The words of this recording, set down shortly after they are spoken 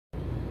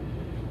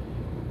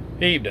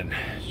Evening,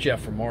 it's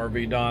Jeff from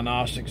RV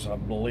Diagnostics. I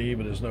believe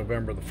it is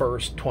November the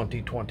 1st,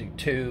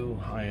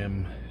 2022. I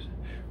am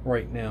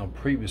right now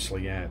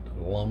previously at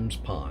Lums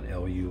Pond,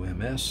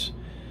 L-U-M-S,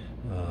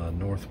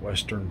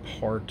 northwestern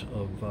part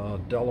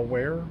of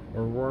Delaware,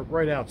 or we're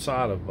right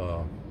outside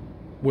of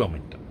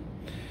Wilmington.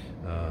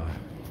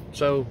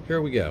 So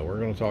here we go. We're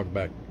going to talk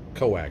about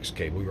coax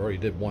cable. We already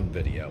did one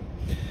video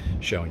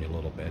showing you a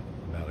little bit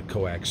about a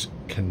coax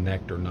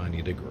connector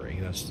 90 degree.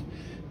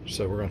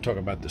 So we're going to talk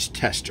about this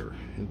tester.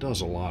 It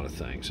does a lot of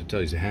things. It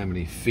tells you how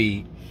many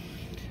feet,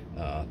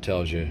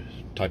 tells you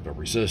type of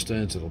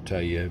resistance, it'll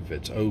tell you if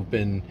it's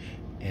open,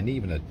 and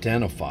even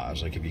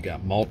identifies, like if you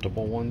got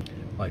multiple ones,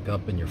 like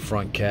up in your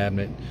front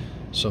cabinet.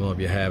 Some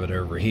of you have it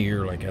over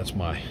here, like that's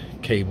my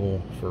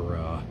cable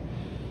for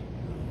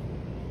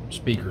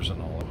speakers and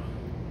all.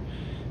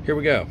 Here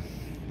we go.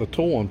 The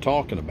tool I'm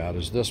talking about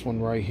is this one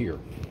right here.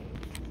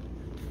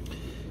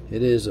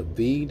 It is a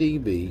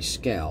VDB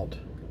Scout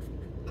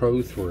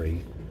Pro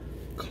 3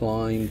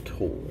 climb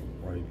tool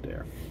right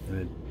there,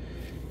 and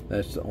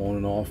that's the on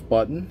and off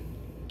button,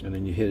 and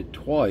then you hit it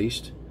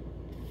twice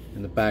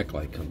and the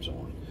backlight comes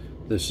on.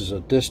 This is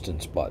a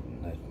distance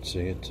button.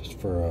 See, it's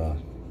for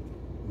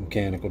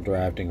mechanical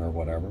drafting or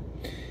whatever,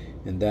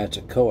 and that's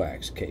a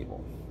coax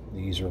cable.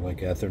 These are like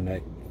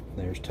Ethernet.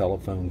 There's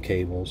telephone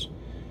cables,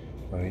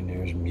 right, and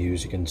there's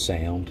music and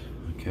sound.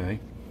 Okay,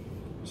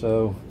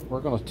 so we're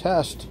going to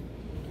test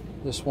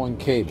this one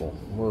cable.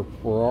 We're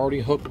already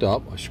hooked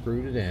up. I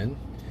screwed it in.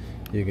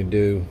 You can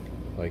do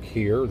like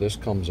here, this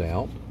comes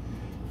out,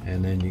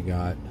 and then you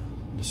got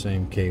the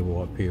same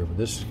cable up here, but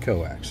this is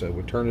coax. So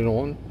we turn it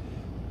on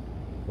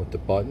with the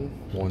button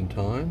one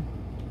time.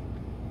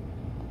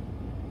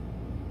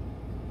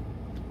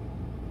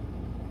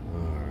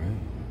 Alright.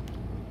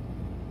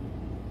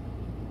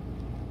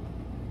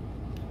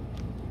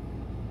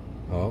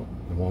 Oh,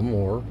 and one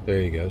more.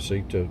 There you go.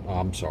 See,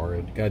 I'm sorry,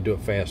 I gotta do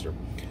it faster.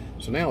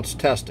 So now it's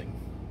testing.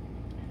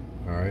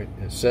 All right,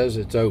 it says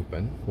it's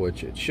open,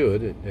 which it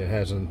should. It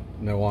has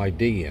no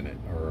ID in it,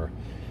 or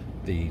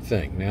the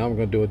thing. Now I'm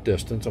going to do a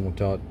distance. I'm going to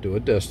tell it to do a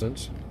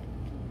distance.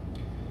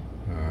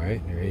 All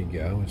right, there you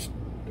go. It's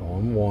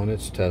on one.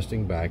 It's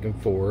testing back and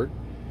forward.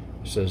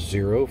 It says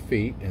 0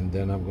 feet, and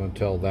then I'm going to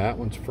tell that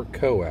one's for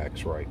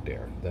coax right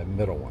there, that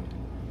middle one.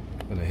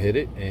 I'm going to hit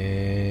it,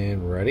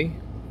 and ready,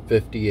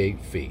 58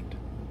 feet.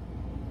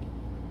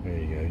 There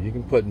you go. You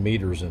can put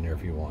meters in there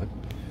if you want.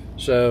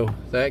 So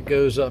that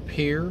goes up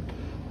here,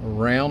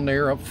 around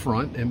there up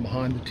front, and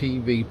behind the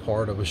TV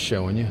part I was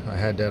showing you. I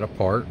had that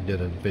apart,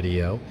 did a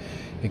video.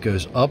 It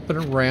goes up and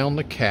around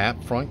the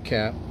cap, front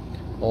cap,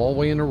 all the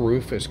way in the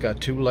roof. It's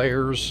got 3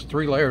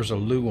 layers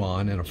of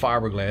Luan and a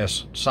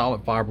fiberglass,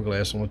 solid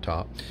fiberglass on the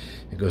top.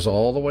 It goes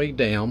all the way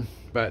down,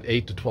 about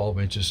 8 to 12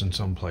 inches in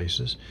some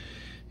places.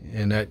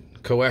 And that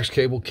coax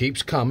cable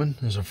keeps coming.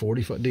 There's a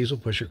 40-foot diesel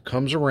pusher,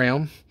 comes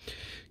around,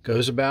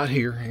 goes about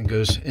here, and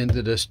goes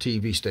into this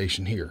TV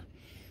station here.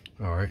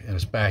 All right, and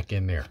it's back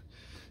in there.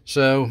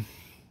 So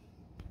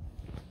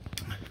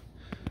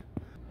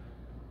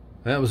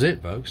that was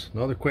it, folks.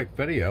 Another quick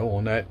video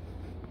on that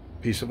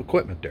piece of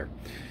equipment there.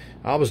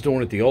 I was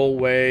doing it the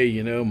old way,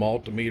 you know,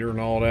 multimeter and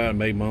all that. I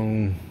made my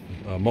own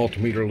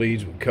multimeter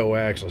leads with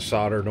coax. I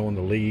soldered on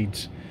the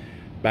leads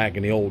back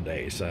in the old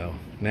days. So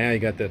now you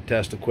got that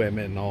test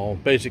equipment and all.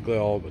 Basically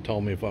all of it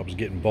told me if I was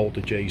getting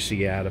voltage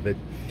AC out of it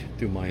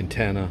through my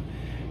antenna.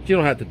 You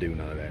don't have to do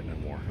none of that no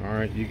more. All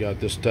right, you got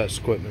this test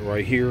equipment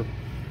right here.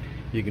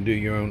 You can do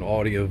your own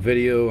audio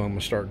video. I'm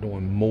gonna start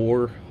doing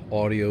more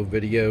audio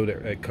video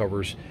that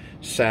covers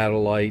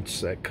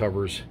satellites, that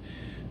covers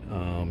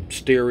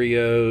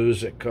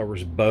stereos, that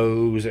covers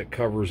bows, that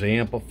covers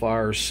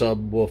amplifiers,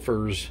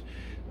 subwoofers,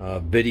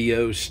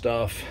 video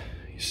stuff,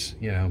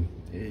 you know,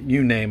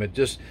 you name it.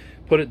 Just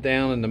put it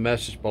down in the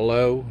message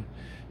below,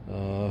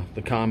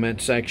 the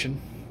comment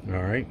section.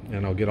 All right,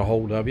 and I'll get a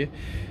hold of you.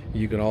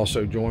 You can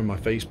also join my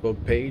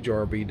Facebook page,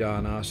 RV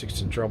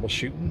Diagnostics and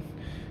Troubleshooting.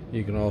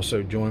 You can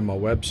also join my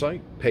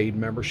website, paid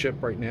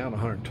membership right now at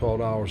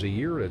 $112 a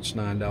year. That's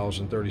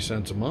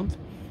 $9.30 a month,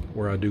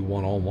 where I do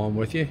one-on-one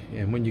with you.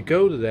 And when you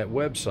go to that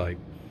website,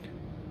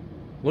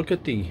 look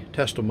at the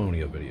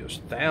testimonial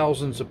videos.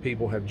 Thousands of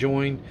people have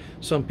joined.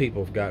 Some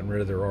people have gotten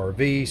rid of their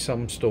RV.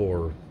 Some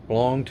still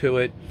belong to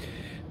it.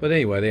 But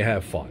anyway, they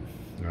have fun.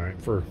 All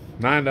right, for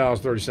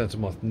 $9.30 a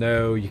month.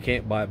 No, you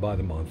can't buy it by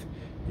the month.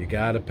 You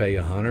got to pay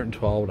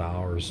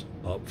 $112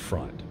 up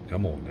front.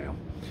 Come on now.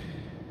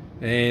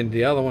 And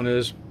the other one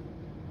is,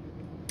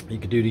 you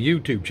can do the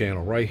YouTube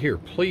channel right here.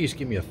 Please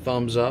give me a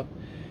thumbs up,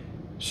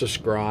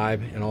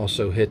 subscribe, and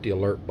also hit the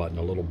alert button,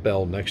 a little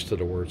bell next to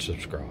the word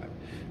subscribe.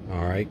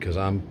 All right, because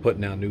I'm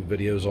putting out new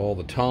videos all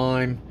the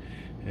time.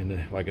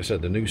 And like I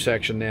said, the new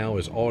section now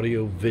is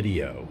audio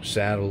video,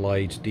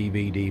 satellites,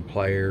 DVD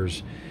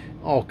players,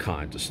 all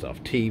kinds of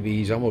stuff.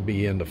 TVs, I'm going to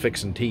be into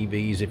fixing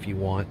TVs if you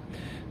want.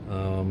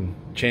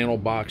 Channel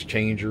box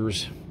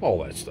changers,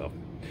 all that stuff.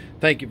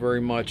 Thank you very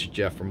much,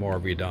 Jeff from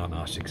RV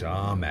Diagnostics.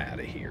 I'm out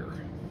of here.